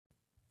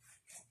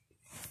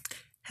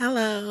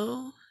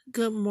Hello,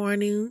 good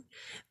morning.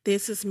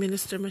 This is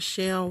Minister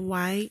Michelle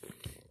White,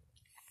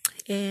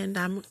 and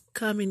I'm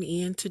coming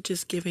in to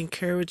just give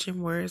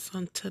encouraging words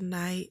on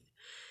tonight.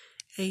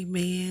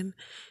 Amen.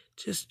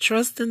 Just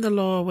trust in the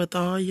Lord with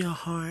all your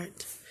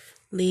heart.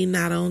 Lean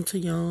not onto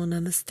your own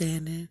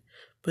understanding,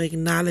 but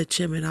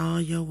acknowledge Him in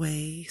all your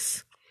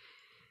ways.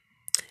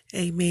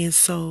 Amen.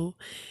 So,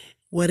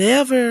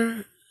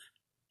 whatever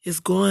is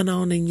going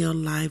on in your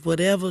life,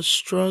 whatever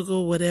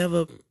struggle,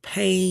 whatever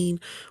pain,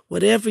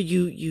 whatever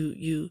you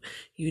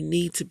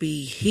need to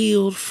be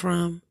healed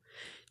from,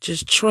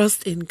 just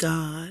trust in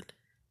God.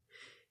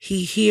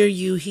 He hear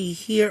you. He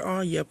hear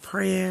all your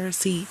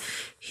prayers.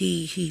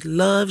 He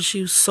loves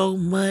you so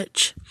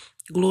much.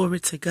 Glory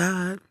to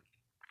God.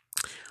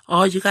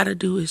 All you got to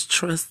do is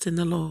trust in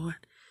the Lord.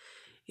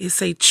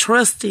 It's a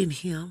trust in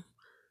Him.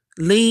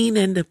 Lean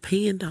and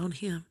depend on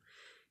Him.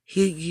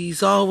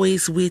 He's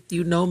always with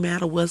you no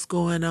matter what's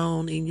going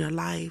on in your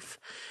life.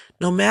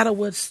 No matter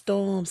what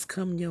storms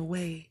come your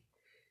way.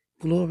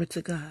 Glory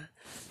to God.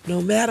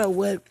 No matter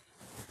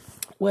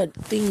what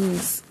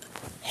things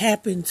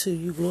happen to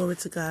you, glory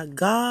to God.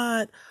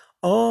 God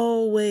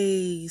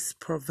always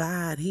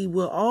provide. He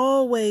will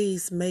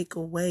always make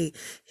a way.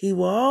 He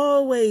will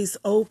always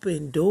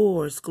open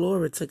doors.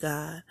 Glory to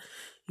God.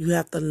 You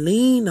have to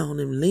lean on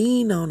Him,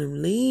 lean on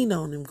Him, lean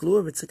on Him.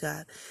 Glory to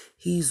God.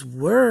 He's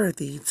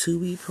worthy to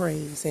be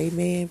praised.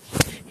 Amen.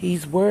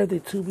 He's worthy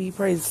to be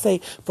praised. Say,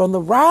 from the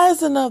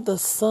rising of the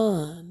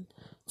sun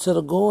to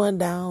the going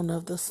down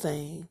of the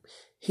same,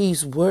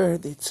 He's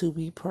worthy to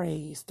be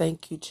praised.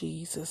 Thank you,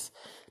 Jesus.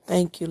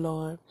 Thank you,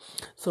 Lord.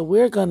 So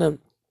we're gonna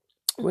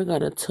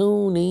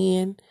tune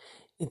in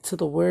into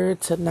the Word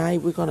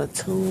tonight. We're gonna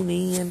tune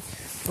in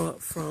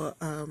for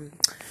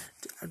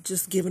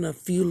just giving a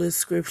few little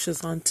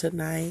scriptures on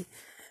tonight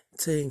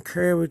to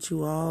encourage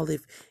you all.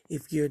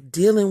 If you're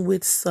dealing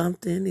with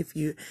something, if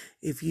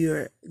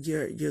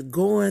you're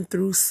going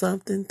through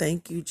something,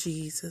 thank you,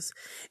 Jesus.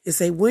 It's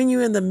a when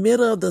you're in the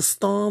middle of the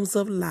storms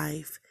of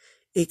life,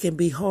 it can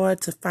be hard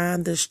to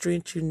find the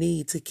strength you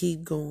need to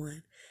keep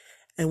going.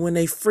 And when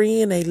a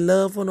friend, a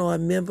loved one, or a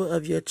member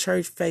of your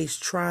church face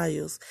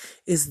trials,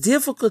 it's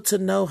difficult to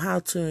know how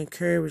to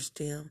encourage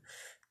them.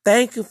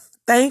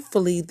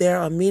 Thankfully, there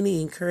are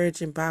many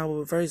encouraging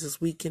Bible verses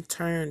we can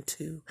turn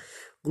to.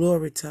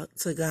 Glory to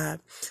God.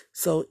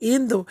 So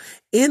in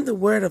the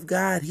Word of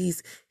God,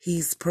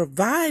 He's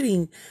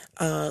providing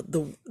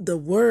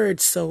the Word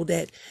so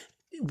that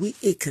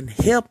it can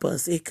help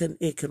us. It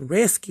can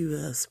rescue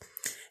us.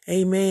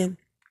 Amen.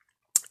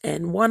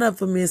 And one of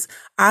them is,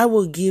 I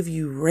will give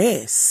you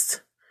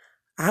rest.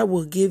 I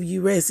will give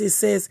you rest. It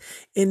says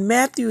in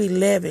Matthew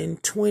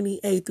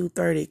 11:28 through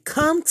 30,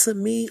 come to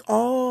me,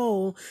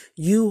 all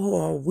you who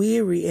are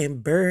weary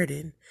and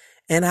burdened,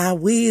 and I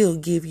will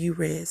give you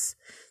rest.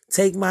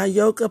 Take my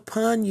yoke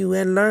upon you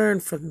and learn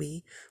from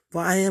me,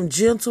 for I am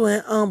gentle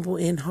and humble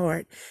in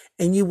heart,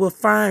 and you will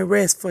find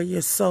rest for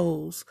your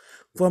souls.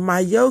 For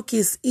my yoke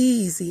is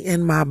easy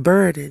and my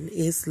burden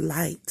is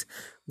light.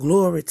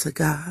 Glory to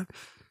God.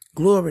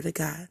 Glory to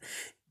God.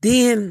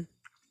 Then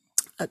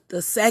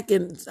the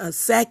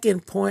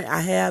second point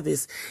I have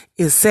is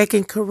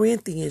 2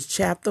 Corinthians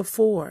chapter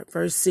 4,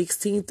 verse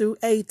 16 through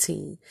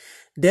 18.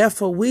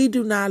 Therefore, we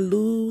do not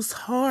lose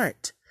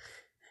heart,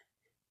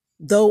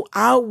 though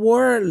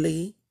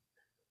outwardly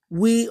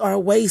we are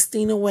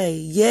wasting away,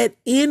 yet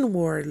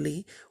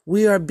inwardly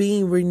we are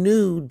being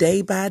renewed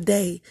day by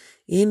day.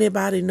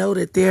 Anybody know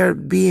that they're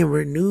being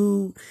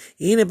renewed?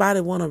 Anybody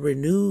want a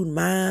renewed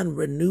mind,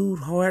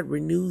 renewed heart,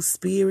 renewed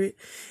spirit?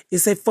 It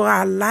said, for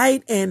our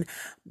light and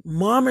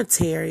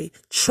momentary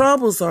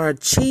troubles are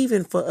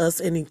achieving for us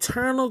an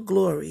eternal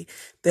glory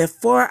that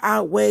far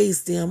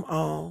outweighs them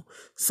all.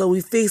 So we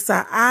fix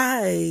our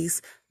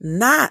eyes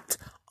not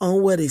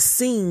on what is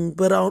seen,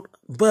 but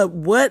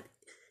what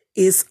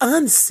is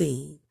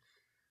unseen.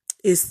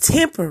 Is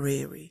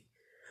temporary,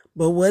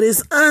 but what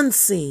is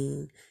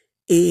unseen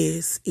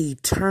is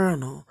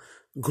eternal.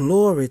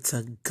 Glory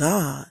to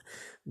God.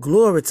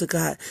 Glory to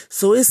God.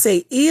 So it's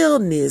a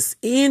illness,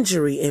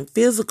 injury, and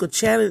physical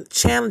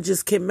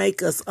challenges can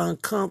make us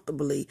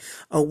uncomfortably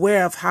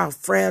aware of how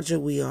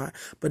fragile we are.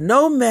 But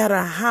no matter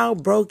how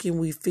broken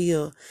we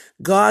feel,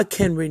 God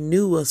can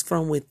renew us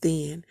from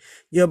within.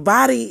 Your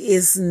body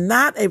is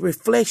not a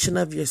reflection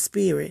of your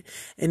spirit.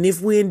 And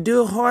if we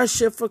endure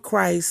hardship for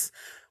Christ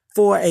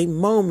for a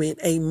moment,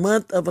 a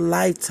month of a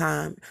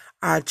lifetime,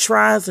 our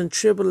trials and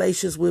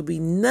tribulations will be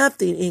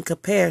nothing in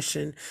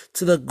comparison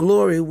to the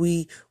glory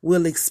we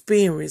will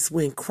experience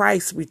when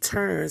Christ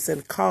returns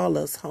and calls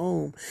us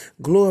home.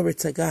 Glory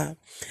to God.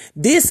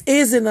 This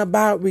isn't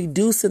about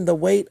reducing the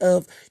weight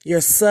of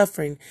your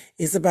suffering.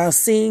 It's about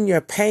seeing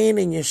your pain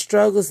and your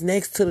struggles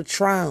next to the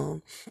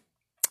triumph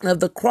of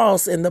the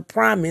cross and the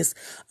promise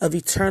of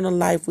eternal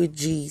life with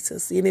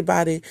Jesus.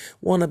 Anybody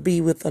want to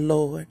be with the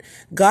Lord?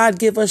 God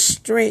give us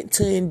strength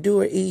to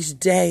endure each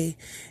day.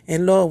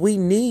 And Lord, we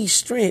need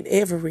strength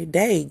every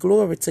day.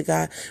 Glory to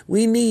God.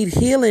 We need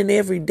healing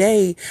every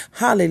day.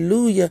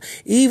 Hallelujah.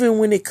 Even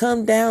when it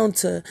come down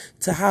to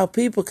how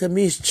people can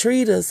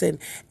mistreat us and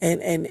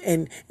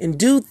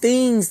do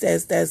things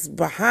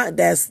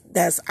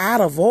that's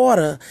out of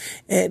order.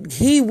 And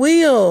He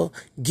will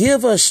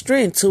give us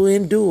strength to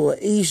endure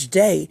each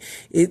day.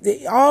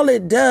 All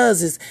it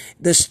does is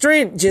the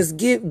strength just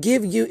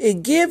give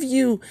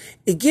you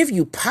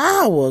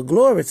power.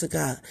 Glory to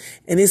God.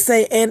 And it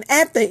say, and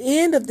at the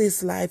end of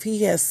this life,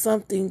 He has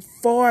something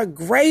far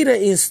greater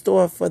in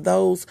store for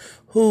those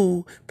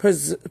who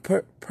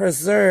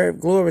preserve.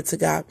 Glory to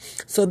God.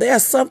 So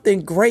there's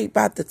something great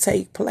about to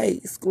take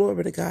place.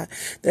 Glory to God.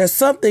 There's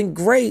something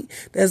great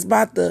that's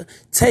about to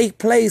take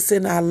place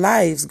in our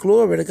lives.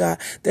 Glory to God.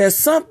 There's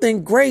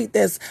something great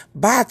that's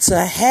about to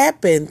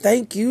happen.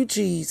 Thank you,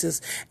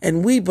 Jesus.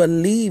 And we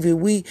believe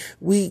it.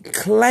 We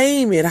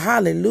claim it.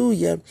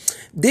 Hallelujah.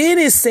 Then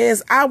it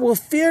says, I will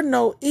fear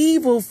no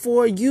evil,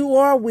 for you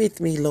are with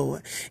me,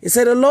 Lord. It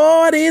said, the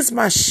Lord is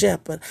my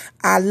shepherd.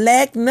 I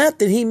lack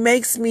nothing. He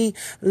makes me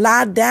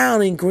lie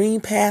down in green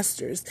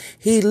pastures.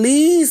 He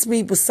leads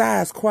me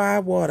beside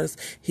quiet waters.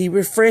 He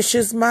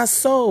refreshes my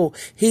soul.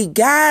 He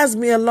guides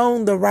me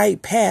along the right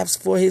paths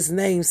for His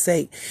name's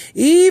sake.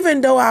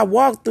 Even though I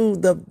walk through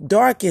the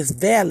darkest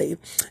valley,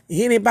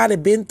 anybody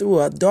been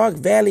through a dark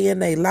valley in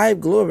their life?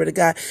 Glory to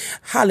God.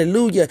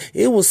 Hallelujah.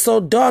 It was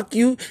so dark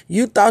you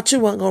thought you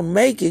weren't going to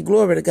make it.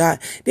 Glory to God.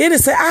 Then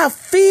it said,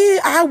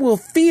 I will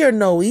fear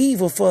no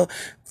evil, for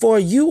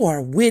you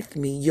are with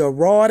me. Your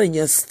rod and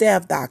your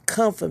staff, thou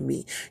comfort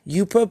me.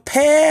 You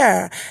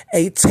prepare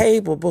a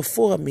table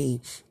before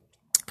me.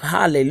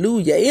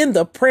 Hallelujah. In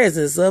the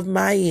presence of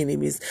my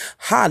enemies.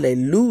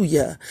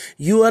 Hallelujah.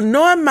 You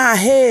anoint my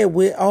head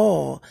with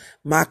oil.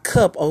 My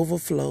cup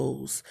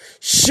overflows.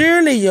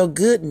 Surely your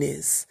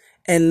goodness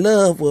and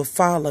love will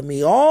follow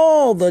me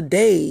all the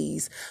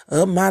days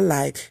of my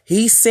life.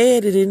 He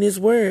said it in His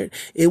word.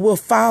 It will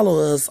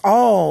follow us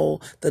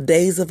all the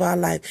days of our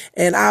life.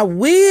 And I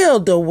will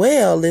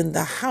dwell in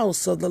the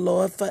house of the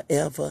Lord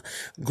forever.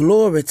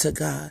 Glory to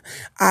God.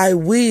 I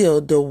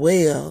will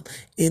dwell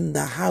in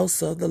the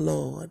house of the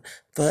Lord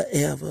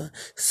forever.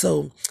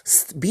 So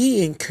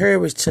be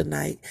encouraged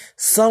tonight.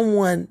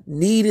 Someone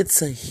needed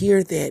to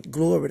hear that.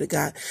 Glory to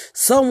God.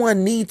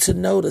 Someone need to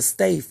know to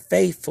stay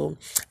faithful.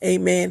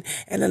 Amen.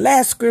 And the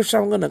last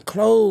scripture I'm going to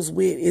close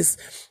with is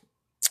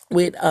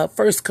with 1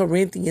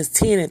 Corinthians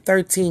 10 and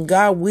 13.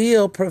 God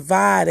will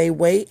provide a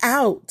way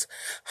out.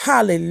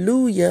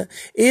 Hallelujah.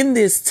 In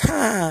this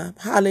time.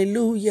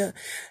 Hallelujah.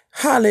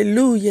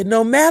 Hallelujah.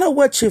 No matter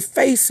what you're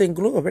facing,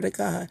 glory to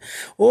God.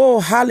 Oh,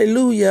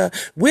 hallelujah.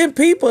 When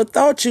people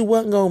thought you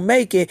weren't going to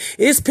make it,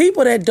 it's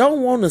people that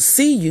don't want to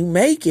see you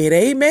make it.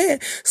 Amen.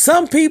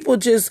 Some people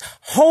just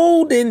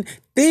holding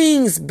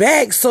things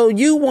back so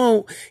you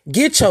won't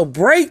get your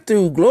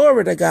breakthrough.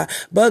 Glory to God.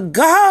 But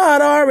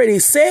God already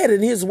said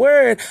in His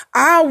word,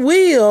 I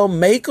will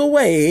make a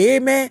way.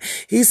 Amen.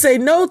 He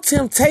said, no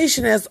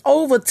temptation has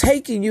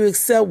overtaken you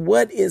except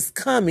what is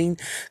coming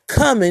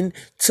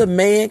to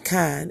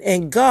mankind.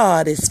 And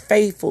God is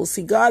faithful.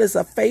 See, God is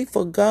a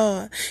faithful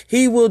God.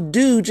 He will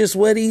do just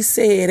what He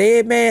said.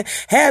 Amen.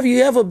 Have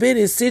you ever been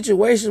in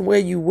situations where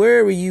you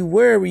worry,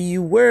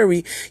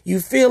 you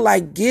feel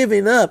like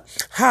giving up?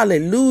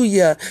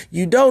 Hallelujah.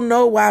 You don't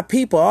know why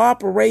people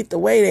operate the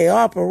way they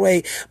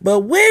operate. But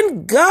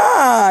when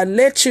God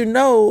lets you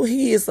know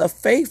He is a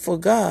faithful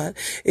God,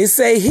 it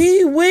say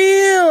He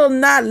will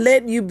not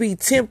let you be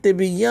tempted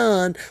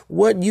beyond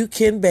what you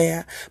can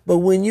bear. But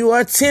when you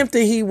are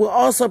tempted, He will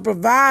also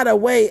provide a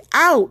way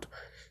out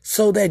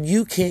so that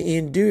you can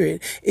endure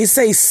it. It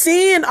says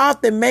sin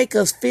often make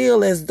us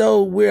feel as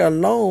though we're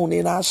alone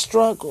in our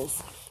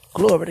struggles.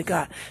 Glory to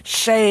God.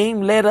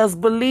 Shame let us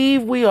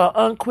believe we are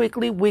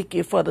unquickly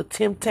wicked for the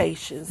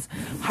temptations.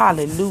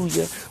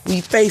 Hallelujah.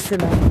 We face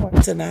in our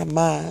hearts and our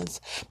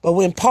minds. But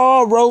when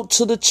Paul wrote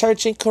to the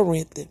church in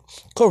Corinth,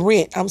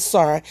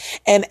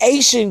 an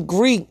ancient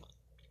Greek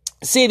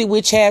city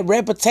which had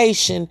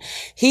reputation,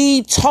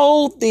 he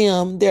told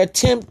them their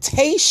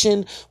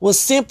temptation was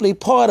simply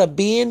part of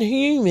being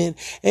human.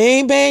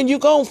 Amen. You're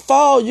going to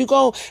fall. You're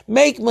going to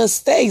make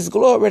mistakes.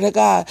 Glory to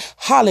God.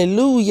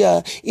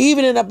 Hallelujah.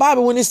 Even in the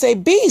Bible, when it say,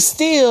 be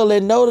still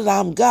and know that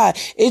I'm God,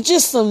 it's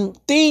just some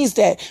things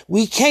that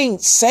we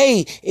can't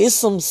say. It's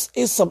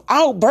some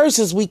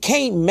outbursts we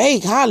can't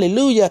make.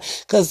 Hallelujah.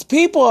 Because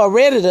people are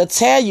ready to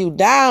tear you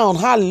down.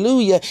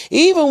 Hallelujah.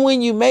 Even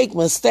when you make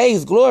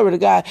mistakes, glory to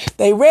God,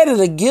 they ready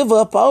to give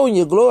up on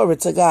you. Glory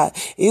to God.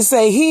 It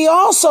say He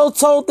also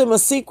told them a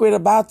secret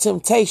about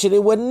temptation.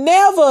 It will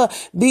never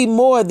be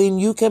more than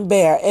you can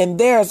bear. And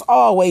there's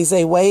always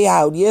a way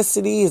out. Yes,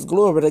 it is.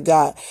 Glory to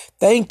God.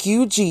 Thank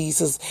you,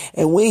 Jesus.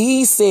 And when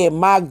He said,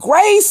 my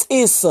grace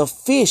is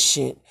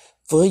sufficient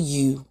for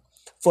you,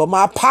 for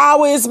my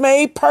power is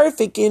made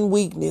perfect in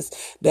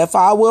weakness.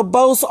 Therefore I will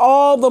boast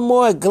all the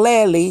more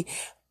gladly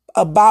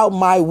about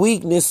my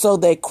weakness so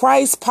that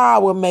Christ's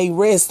power may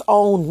rest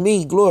on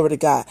me. Glory to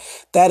God.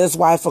 That is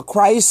why for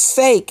Christ's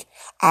sake,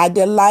 I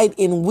delight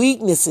in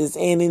weaknesses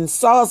and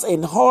insults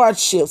and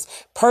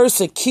hardships,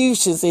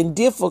 persecutions and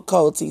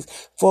difficulties.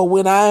 For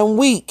when I am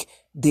weak,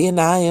 then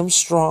I am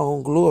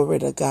strong. Glory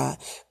to God.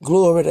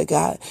 Glory to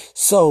God.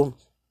 So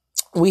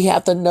we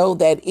have to know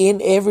that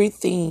in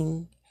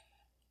everything,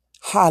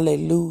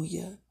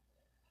 hallelujah,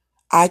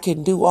 I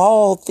can do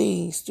all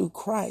things through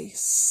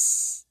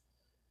Christ.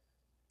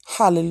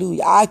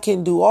 Hallelujah. I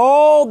can do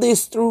all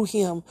this through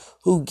him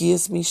who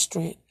gives me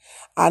strength.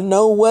 I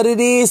know what it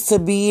is to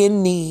be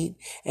in need,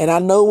 and I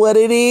know what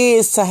it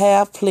is to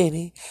have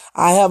plenty.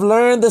 I have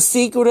learned the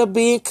secret of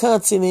being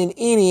content in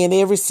any and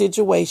every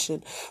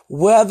situation,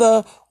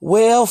 whether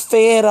well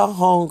fed or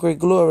hungry,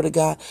 glory to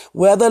God,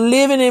 whether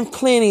living in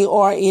plenty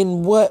or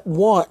in what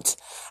want.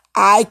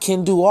 I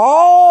can do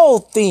all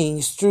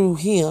things through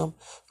him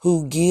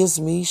who gives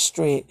me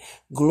strength.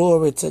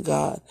 Glory to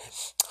God.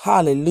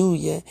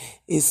 Hallelujah.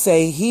 It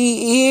say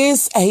he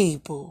is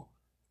able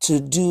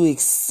to do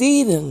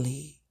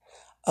exceedingly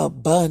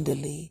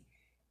abundantly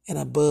and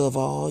above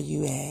all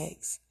you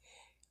ask.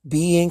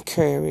 Be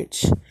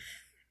encouraged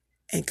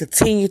and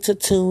continue to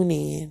tune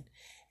in.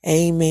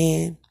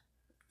 Amen.